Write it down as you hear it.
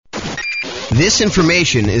This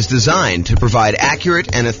information is designed to provide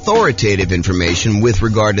accurate and authoritative information with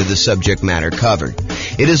regard to the subject matter covered.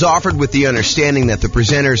 It is offered with the understanding that the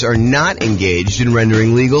presenters are not engaged in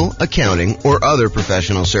rendering legal, accounting, or other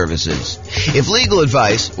professional services. If legal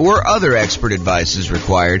advice or other expert advice is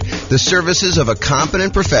required, the services of a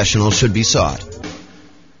competent professional should be sought.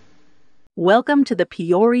 Welcome to the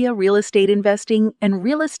Peoria Real Estate Investing and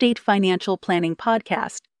Real Estate Financial Planning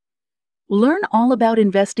Podcast. Learn all about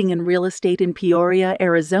investing in real estate in Peoria,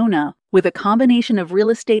 Arizona, with a combination of real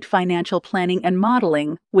estate financial planning and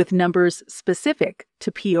modeling with numbers specific to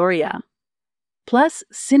Peoria. Plus,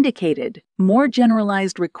 syndicated, more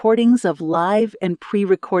generalized recordings of live and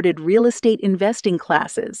pre-recorded real estate investing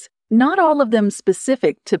classes, not all of them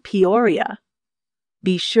specific to Peoria.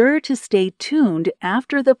 Be sure to stay tuned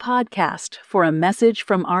after the podcast for a message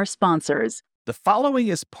from our sponsors. The following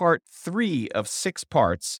is part 3 of 6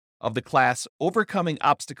 parts of the class Overcoming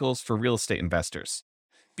Obstacles for Real Estate Investors.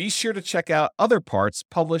 Be sure to check out other parts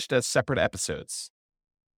published as separate episodes.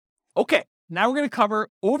 Okay, now we're going to cover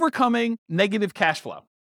overcoming negative cash flow.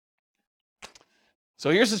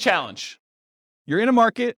 So here's the challenge. You're in a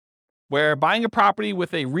market where buying a property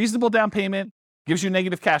with a reasonable down payment gives you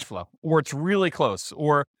negative cash flow, or it's really close,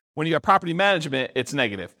 or when you have property management, it's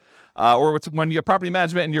negative. Or when you have property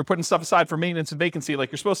management and you're putting stuff aside for maintenance and vacancy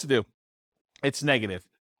like you're supposed to do, it's negative.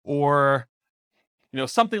 Or,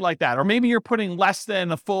 something like that. Or maybe you're putting less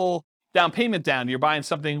than a full down payment down. You're buying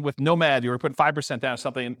something with Nomad. You were putting 5% down or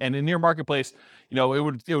something. And in your marketplace, it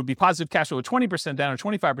would be positive cash flow with 20% down or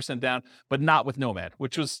 25% down, but not with Nomad,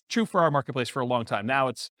 which was true for our marketplace for a long time. Now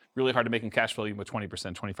it's really hard to make cash flow even with 20%,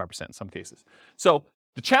 25% in some cases. So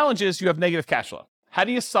the challenge is you have negative cash flow. How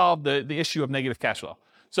do you solve the issue of negative cash flow?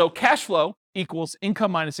 So cash flow equals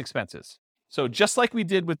income minus expenses. So just like we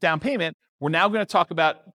did with down payment, we're now going to talk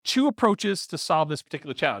about 2 approaches to solve this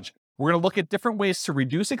particular challenge. We're going to look at different ways to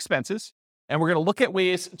reduce expenses, and we're going to look at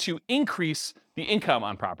ways to increase the income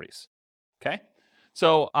on properties. Okay?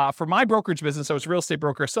 So for my brokerage business, I was a real estate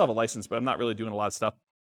broker. I still have a license, but I'm not really doing a lot of stuff.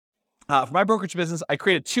 For my brokerage business, I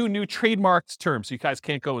created 2 new trademarked terms. So you guys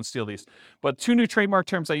can't go and steal these. But 2 new trademark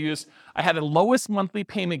terms I used. I had a lowest monthly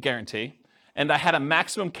payment guarantee, and I had a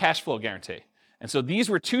maximum cash flow guarantee. And so these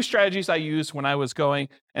were 2 strategies I used when I was going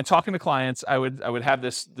and talking to clients. I would have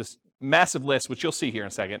this massive list, which you'll see here in a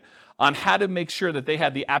second, on how to make sure that they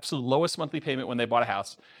had the absolute lowest monthly payment when they bought a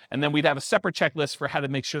house. And then we'd have a separate checklist for how to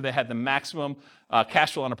make sure they had the maximum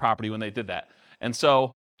cash flow on a property when they did that. And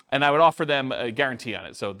I would offer them a guarantee on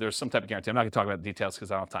it. So there's some type of guarantee. I'm not going to talk about the details because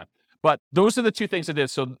I don't have time. But those are the 2 things I did.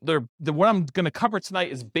 So what I'm going to cover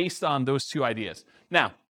tonight is based on those 2 ideas.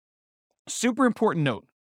 Now, super important note.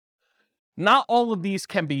 Not all of these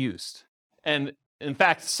can be used. And in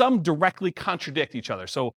fact, some directly contradict each other.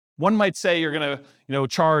 So one might say you're going to,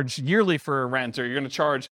 charge yearly for a rent, or you're going to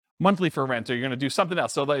charge monthly for a rent, or you're going to do something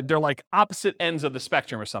else. So they're like opposite ends of the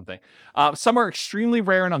spectrum or something. Some are extremely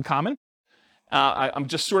rare and uncommon. I'm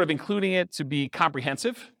just sort of including it to be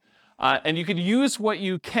comprehensive. And you can use what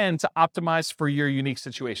you can to optimize for your unique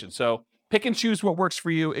situation. So pick and choose what works for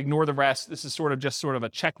you, ignore the rest. This is sort of a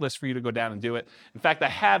checklist for you to go down and do it. In fact, I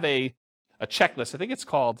have a checklist. I think it's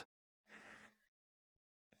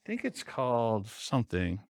called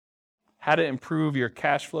something. How to improve your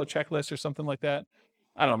cash flow checklist or something like that.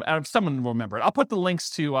 I don't know. Someone will remember it. I'll put the links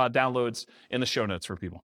to downloads in the show notes for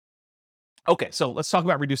people. Okay, so let's talk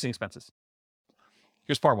about reducing expenses.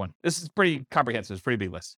 Here's part 1. This is pretty comprehensive. It's a pretty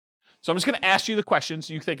big list. So I'm just going to ask you the questions.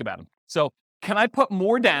 You think about them. So can I put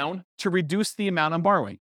more down to reduce the amount I'm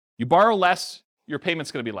borrowing? You borrow less, your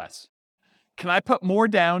payment's going to be less. Can I put more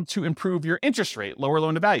down to improve your interest rate, lower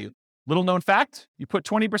loan to value? Little known fact, you put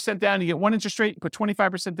 20% down, you get one interest rate. You put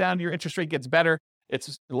 25% down, your interest rate gets better.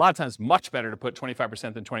 It's a lot of times much better to put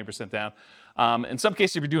 25% than 20% down. In some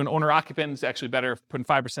cases, if you're doing owner-occupant, it's actually better putting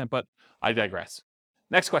 5%, but I digress.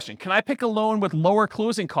 Next question, can I pick a loan with lower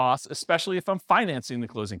closing costs, especially if I'm financing the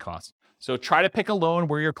closing costs? So try to pick a loan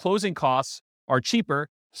where your closing costs are cheaper,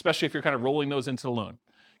 especially if you're kind of rolling those into the loan.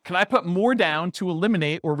 Can I put more down to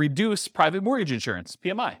eliminate or reduce private mortgage insurance,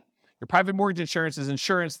 PMI? Your private mortgage insurance is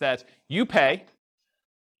insurance that you pay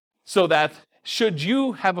so that should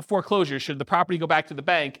you have a foreclosure, should the property go back to the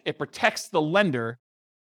bank, it protects the lender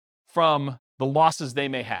from the losses they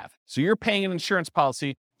may have. So you're paying an insurance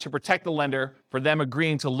policy to protect the lender for them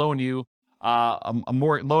agreeing to loan you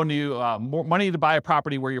more money to buy a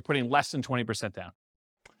property where you're putting less than 20% down.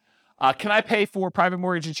 Can I pay for private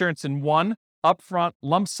mortgage insurance in one upfront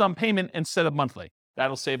lump sum payment instead of monthly?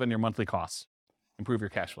 That'll save on your monthly costs, improve your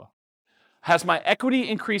cash flow. Has my equity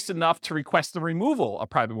increased enough to request the removal of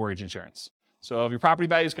private mortgage insurance? So if your property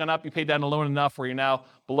value has gone up, you paid down the loan enough where you're now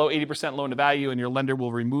below 80% loan to value, and your lender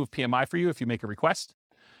will remove PMI for you if you make a request.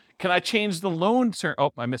 Can I change the loan term?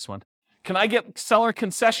 Oh, I missed one. Can I get seller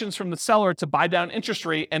concessions from the seller to buy down interest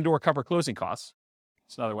rate and or cover closing costs?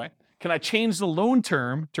 That's another way. Can I change the loan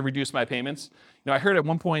term to reduce my payments? I heard at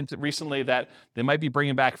one point recently that they might be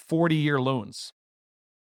bringing back 40-year loans.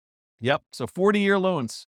 Yep, so 40-year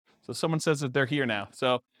loans. So someone says that they're here now.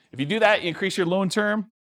 So if you do that, you increase your loan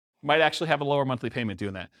term, you might actually have a lower monthly payment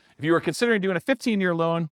doing that. If you were considering doing a 15-year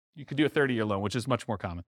loan, you could do a 30-year loan, which is much more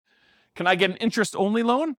common. Can I get an interest-only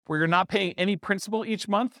loan where you're not paying any principal each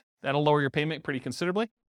month? That'll lower your payment pretty considerably.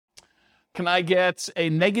 Can I get a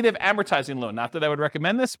negative amortizing loan? Not that I would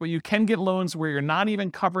recommend this, but you can get loans where you're not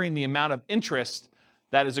even covering the amount of interest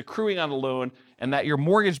that is accruing on the loan and that your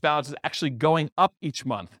mortgage balance is actually going up each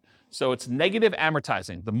month. So it's negative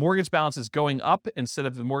amortizing. The mortgage balance is going up instead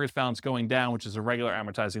of the mortgage balance going down, which is a regular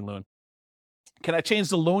amortizing loan. Can I change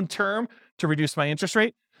the loan term to reduce my interest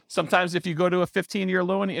rate? Sometimes if you go to a 15-year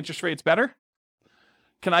loan, the interest rate's better.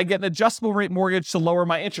 Can I get an adjustable rate mortgage to lower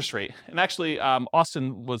my interest rate? And actually,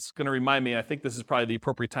 Austin was going to remind me, and I think this is probably the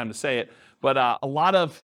appropriate time to say it, but a lot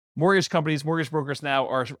of mortgage companies, mortgage brokers now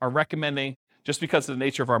are recommending, just because of the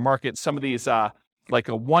nature of our market, some of these like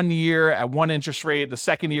a 1 year at one interest rate, the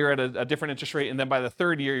second year at a different interest rate, and then by the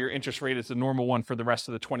third year, your interest rate is the normal one for the rest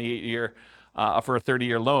of the 28-year for a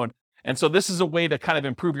 30-year loan. And so this is a way to kind of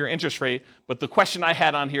improve your interest rate. But the question I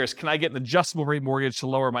had on here is, can I get an adjustable rate mortgage to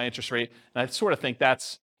lower my interest rate? And I sort of think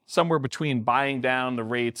that's somewhere between buying down the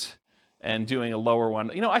rate and doing a lower one.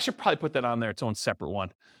 I should probably put that on there, its own separate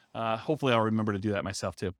one. Hopefully I'll remember to do that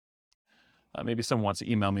myself too. Maybe someone wants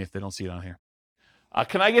to email me if they don't see it on here.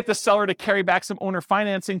 Can I get the seller to carry back some owner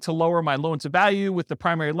financing to lower my loan to value with the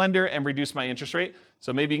primary lender and reduce my interest rate?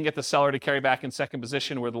 So maybe you can get the seller to carry back in second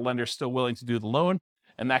position where the lender is still willing to do the loan,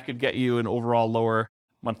 and that could get you an overall lower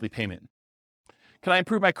monthly payment. Can I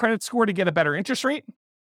improve my credit score to get a better interest rate?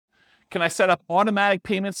 Can I set up automatic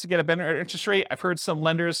payments to get a better interest rate? I've heard some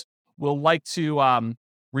lenders will like to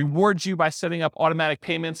reward you by setting up automatic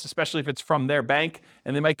payments, especially if it's from their bank,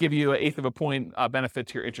 and they might give you 1/8 of a point benefit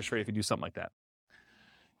to your interest rate if you do something like that.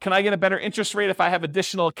 Can I get a better interest rate if I have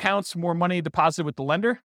additional accounts, more money deposited with the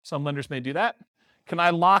lender? Some lenders may do that. Can I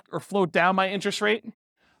lock or float down my interest rate?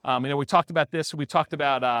 We talked about this. We talked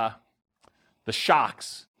about the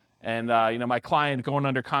shocks and, my client going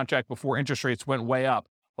under contract before interest rates went way up.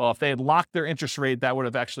 Well, if they had locked their interest rate, that would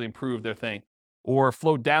have actually improved their thing. Or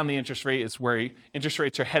float down the interest rate is where interest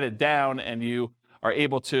rates are headed down and you are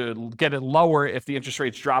able to get it lower if the interest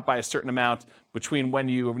rates drop by a certain amount between when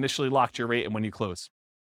you initially locked your rate and when you close.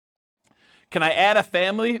 Can I add a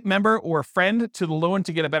family member or a friend to the loan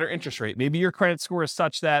to get a better interest rate? Maybe your credit score is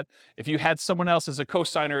such that if you had someone else as a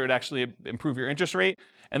co-signer, it would actually improve your interest rate.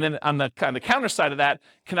 And then on the counter side of that,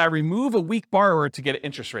 can I remove a weak borrower to get an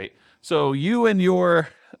interest rate? So you and your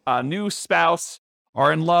new spouse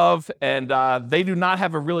are in love and they do not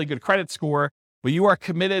have a really good credit score, but you are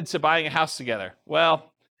committed to buying a house together.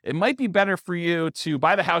 Well, it might be better for you to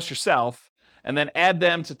buy the house yourself and then add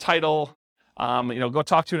them to title. Go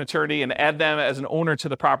talk to an attorney and add them as an owner to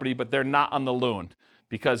the property, but they're not on the loan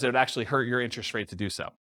because it would actually hurt your interest rate to do so.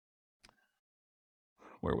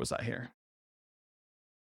 Where was I here?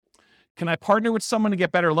 Can I partner with someone to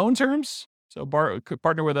get better loan terms? So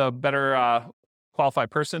partner with a better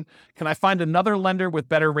qualified person. Can I find another lender with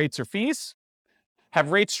better rates or fees?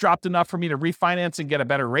 Have rates dropped enough for me to refinance and get a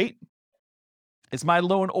better rate? Is my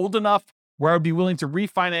loan old enough where I would be willing to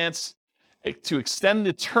refinance to extend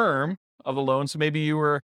the term of the loan? So maybe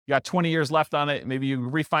you got 20 years left on it. Maybe you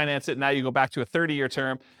refinance it. Now you go back to a 30-year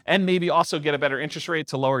term and maybe also get a better interest rate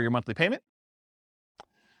to lower your monthly payment.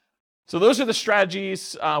 So those are the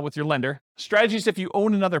strategies with your lender. Strategies if you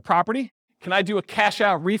own another property. Can I do a cash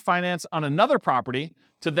out refinance on another property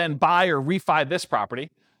to then buy or refi this property?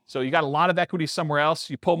 So you got a lot of equity somewhere else.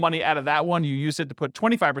 You pull money out of that one. You use it to put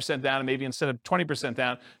 25% down and maybe instead of 20%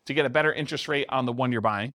 down to get a better interest rate on the one you're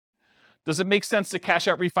buying. Does it make sense to cash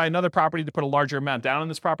out refi another property to put a larger amount down on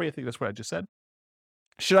this property? I think that's what I just said.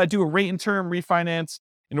 Should I do a rate and term refinance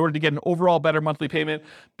in order to get an overall better monthly payment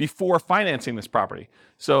before financing this property?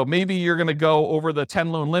 So maybe you're going to go over the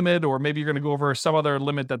 10 loan limit, or maybe you're going to go over some other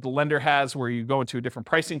limit that the lender has where you go into a different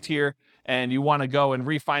pricing tier and you want to go and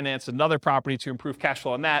refinance another property to improve cash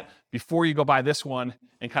flow on that before you go buy this one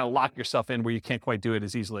and kind of lock yourself in where you can't quite do it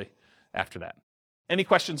as easily after that. Any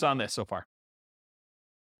questions on this so far?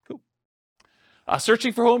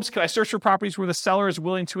 Searching for homes, can I search for properties where the seller is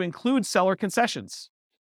willing to include seller concessions?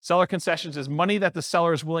 Seller concessions is money that the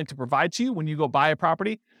seller is willing to provide to you when you go buy a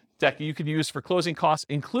property that you could use for closing costs,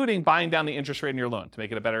 including buying down the interest rate in your loan to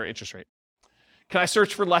make it a better interest rate. Can I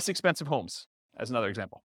search for less expensive homes, as another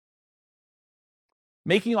example?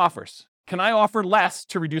 Making offers. Can I offer less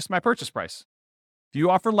to reduce my purchase price? If you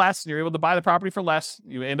offer less and you're able to buy the property for less,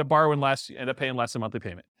 you end up borrowing less, you end up paying less a monthly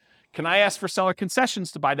payment. Can I ask for seller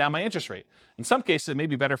concessions to buy down my interest rate? In some cases, it may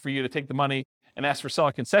be better for you to take the money and ask for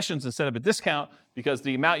seller concessions instead of a discount, because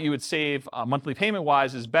the amount you would save monthly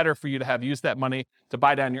payment-wise is better for you to have used that money to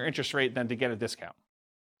buy down your interest rate than to get a discount.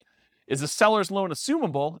 Is the seller's loan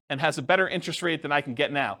assumable and has a better interest rate than I can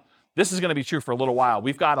get now? This is going to be true for a little while.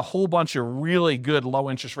 We've got a whole bunch of really good low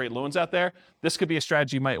interest rate loans out there. This could be a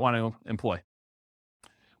strategy you might want to employ.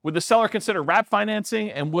 Would the seller consider wrap financing,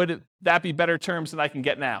 and would that be better terms than I can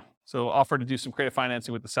get now? So offer to do some creative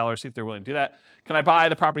financing with the seller, see if they're willing to do that. Can I buy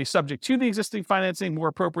the property subject to the existing financing, more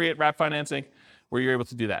appropriate wrap financing, where you're able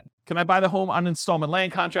to do that? Can I buy the home on installment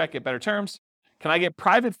land contract, get better terms? Can I get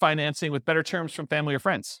private financing with better terms from family or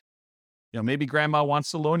friends? Maybe grandma wants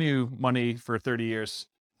to loan you money for 30 years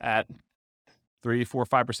at 3, 4,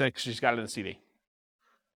 5% because she's got it in a CD.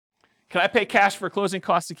 Can I pay cash for closing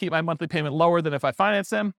costs to keep my monthly payment lower than if I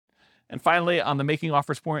finance them? And finally, on the making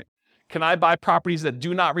offers point, can I buy properties that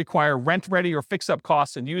do not require rent-ready or fix-up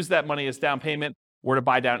costs and use that money as down payment, or to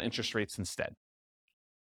buy down interest rates instead?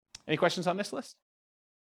 Any questions on this list?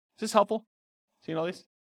 Is this helpful? Seeing all these?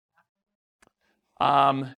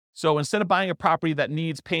 So instead of buying a property that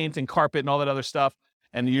needs paint and carpet and all that other stuff,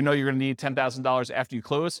 and you're going to need $10,000 after you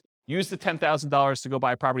close, use the $10,000 to go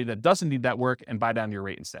buy a property that doesn't need that work and buy down your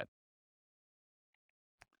rate instead.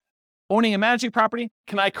 Owning and managing property,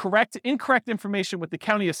 can I correct incorrect information with the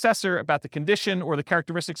county assessor about the condition or the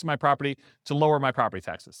characteristics of my property to lower my property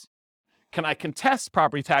taxes? Can I contest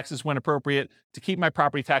property taxes when appropriate to keep my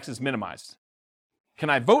property taxes minimized? Can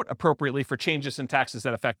I vote appropriately for changes in taxes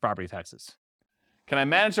that affect property taxes? Can I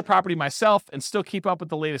manage the property myself and still keep up with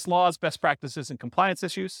the latest laws, best practices, and compliance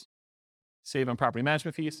issues? Save on property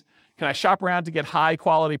management fees. Can I shop around to get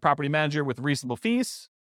high-quality property manager with reasonable fees?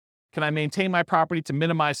 Can I maintain my property to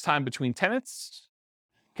minimize time between tenants?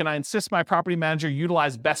 Can I insist my property manager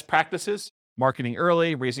utilize best practices, marketing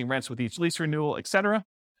early, raising rents with each lease renewal, etc.?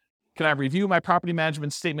 Can I review my property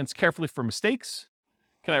management statements carefully for mistakes?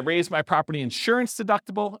 Can I raise my property insurance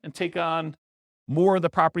deductible and take on more of the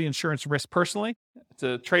property insurance risk personally? It's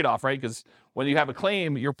a trade-off, right? Because when you have a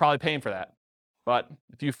claim, you're probably paying for that. But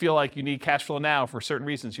if you feel like you need cash flow now for certain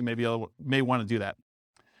reasons, you may want to do that.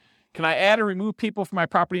 Can I add or remove people from my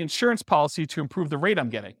property insurance policy to improve the rate I'm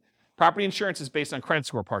getting? Property insurance is based on credit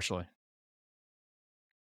score partially.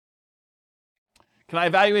 Can I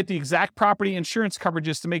evaluate the exact property insurance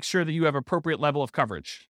coverages to make sure that you have appropriate level of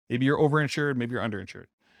coverage? Maybe you're overinsured, maybe you're underinsured.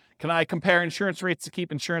 Can I compare insurance rates to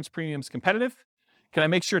keep insurance premiums competitive? Can I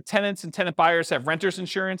make sure tenants and tenant buyers have renters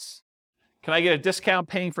insurance? Can I get a discount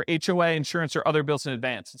paying for HOA insurance or other bills in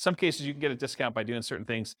advance? In some cases, you can get a discount by doing certain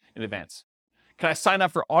things in advance. Can I sign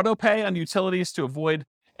up for auto pay on utilities to avoid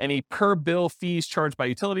any per bill fees charged by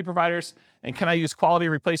utility providers? And can I use quality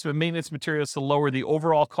replacement maintenance materials to lower the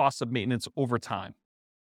overall cost of maintenance over time?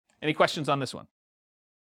 Any questions on this one?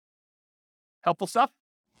 Helpful stuff?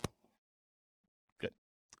 Good.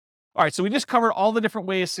 All right, so we just covered all the different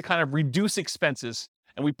ways to kind of reduce expenses.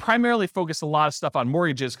 And we primarily focus a lot of stuff on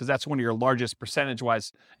mortgages because that's one of your largest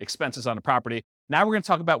percentage-wise expenses on a property. Now we're going to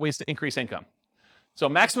talk about ways to increase income. So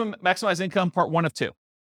maximize income, part 1 of 2.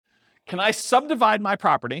 Can I subdivide my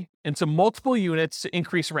property into multiple units to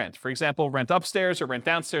increase rent? For example, rent upstairs or rent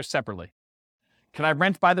downstairs separately. Can I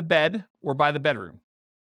rent by the bed or by the bedroom?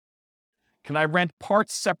 Can I rent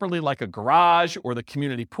parts separately like a garage or the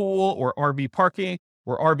community pool or RV parking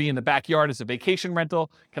or RV in the backyard as a vacation rental?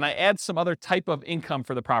 Can I add some other type of income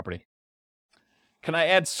for the property? Can I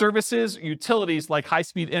add services, utilities like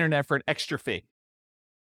high-speed internet for an extra fee?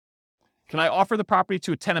 Can I offer the property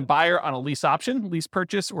to a tenant buyer on a lease option, lease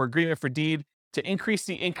purchase, or agreement for deed to increase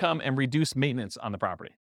the income and reduce maintenance on the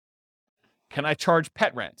property? Can I charge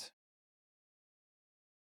pet rent?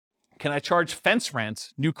 Can I charge fence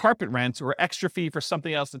rent, new carpet rent, or extra fee for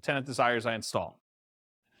something else the tenant desires I install?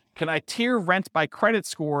 Can I tier rent by credit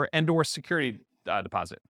score and/or security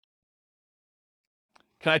deposit?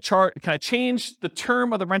 Can I change the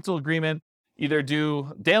term of the rental agreement, either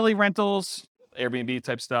do daily rentals, Airbnb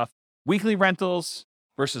type stuff, weekly rentals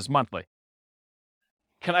versus monthly?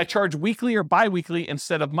 Can I charge weekly or bi-weekly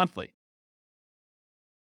instead of monthly?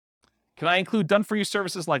 Can I include done-for-you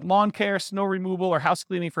services like lawn care, snow removal, or house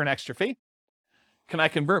cleaning for an extra fee? Can I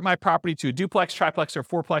convert my property to a duplex, triplex, or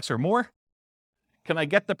fourplex or more? Can I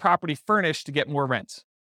get the property furnished to get more rent?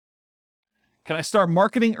 Can I start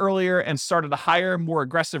marketing earlier and start at a higher, more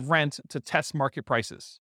aggressive rent to test market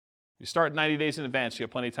prices? You start 90 days in advance, you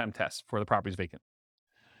have plenty of time to test before the property is vacant.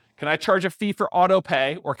 Can I charge a fee for auto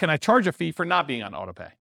pay, or can I charge a fee for not being on auto pay?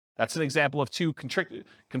 That's an example of two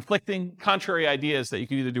conflicting, contrary ideas that you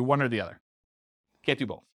can either do one or the other. Can't do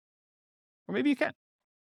both. Or maybe you can.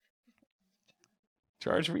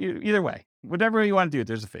 Charge for either way. Whatever you want to do,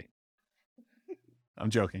 there's a fee.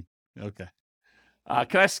 I'm joking. Okay.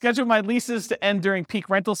 Can I schedule my leases to end during peak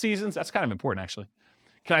rental seasons? That's kind of important, actually.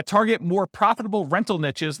 Can I target more profitable rental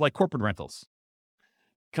niches like corporate rentals?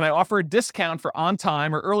 Can I offer a discount for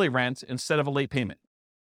on-time or early rent instead of a late payment?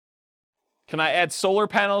 Can I add solar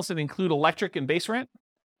panels and include electric and base rent?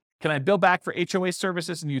 Can I bill back for HOA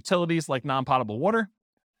services and utilities like non-potable water?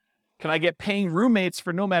 Can I get paying roommates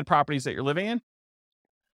for nomad properties that you're living in?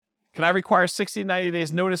 Can I require 60 to 90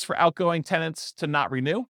 days notice for outgoing tenants to not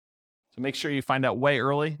renew? So make sure you find out way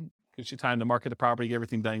early. Gives you time to market the property, get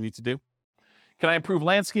everything done you need to do. Can I improve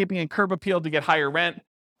landscaping and curb appeal to get higher rent,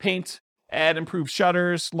 paint, add improved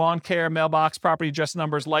shutters, lawn care, mailbox, property address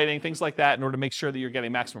numbers, lighting, things like that in order to make sure that you're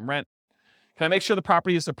getting maximum rent? Can I make sure the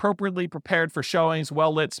property is appropriately prepared for showings,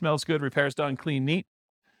 well lit, smells good, repairs done, clean, neat?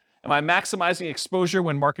 Am I maximizing exposure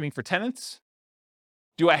when marketing for tenants?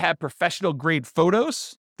 Do I have professional grade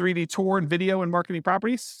photos, 3D tour and video and marketing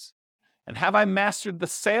properties? And have I mastered the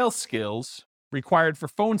sales skills required for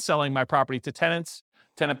phone selling my property to tenants,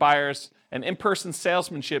 tenant buyers, and in-person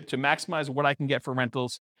salesmanship to maximize what I can get for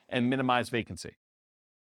rentals and minimize vacancy?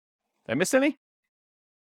 Did I miss any?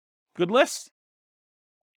 Good list?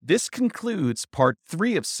 This concludes part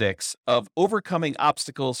 3 of 6 of Overcoming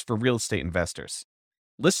Obstacles for Real Estate Investors.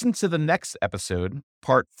 Listen to the next episode,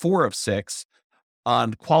 part 4 of 6,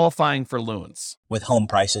 on qualifying for loans. With home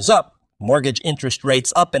prices up, mortgage interest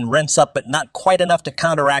rates up, and rents up, but not quite enough to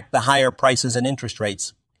counteract the higher prices and interest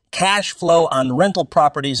rates, cash flow on rental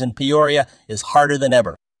properties in Peoria is harder than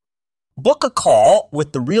ever. Book a call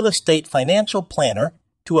with the Real Estate Financial Planner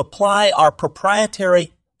to apply our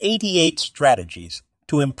proprietary 88 strategies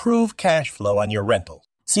to improve cash flow on your rentals.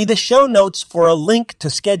 See the show notes for a link to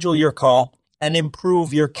schedule your call and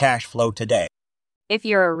improve your cash flow today. If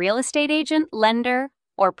you're a real estate agent, lender,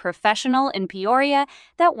 or professional in Peoria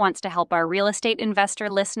that wants to help our real estate investor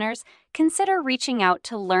listeners, consider reaching out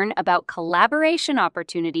to learn about collaboration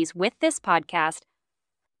opportunities with this podcast.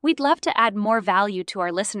 We'd love to add more value to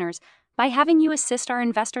our listeners by having you assist our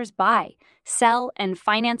investors buy, sell, and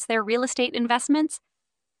finance their real estate investments.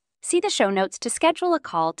 See the show notes to schedule a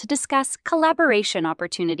call to discuss collaboration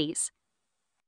opportunities.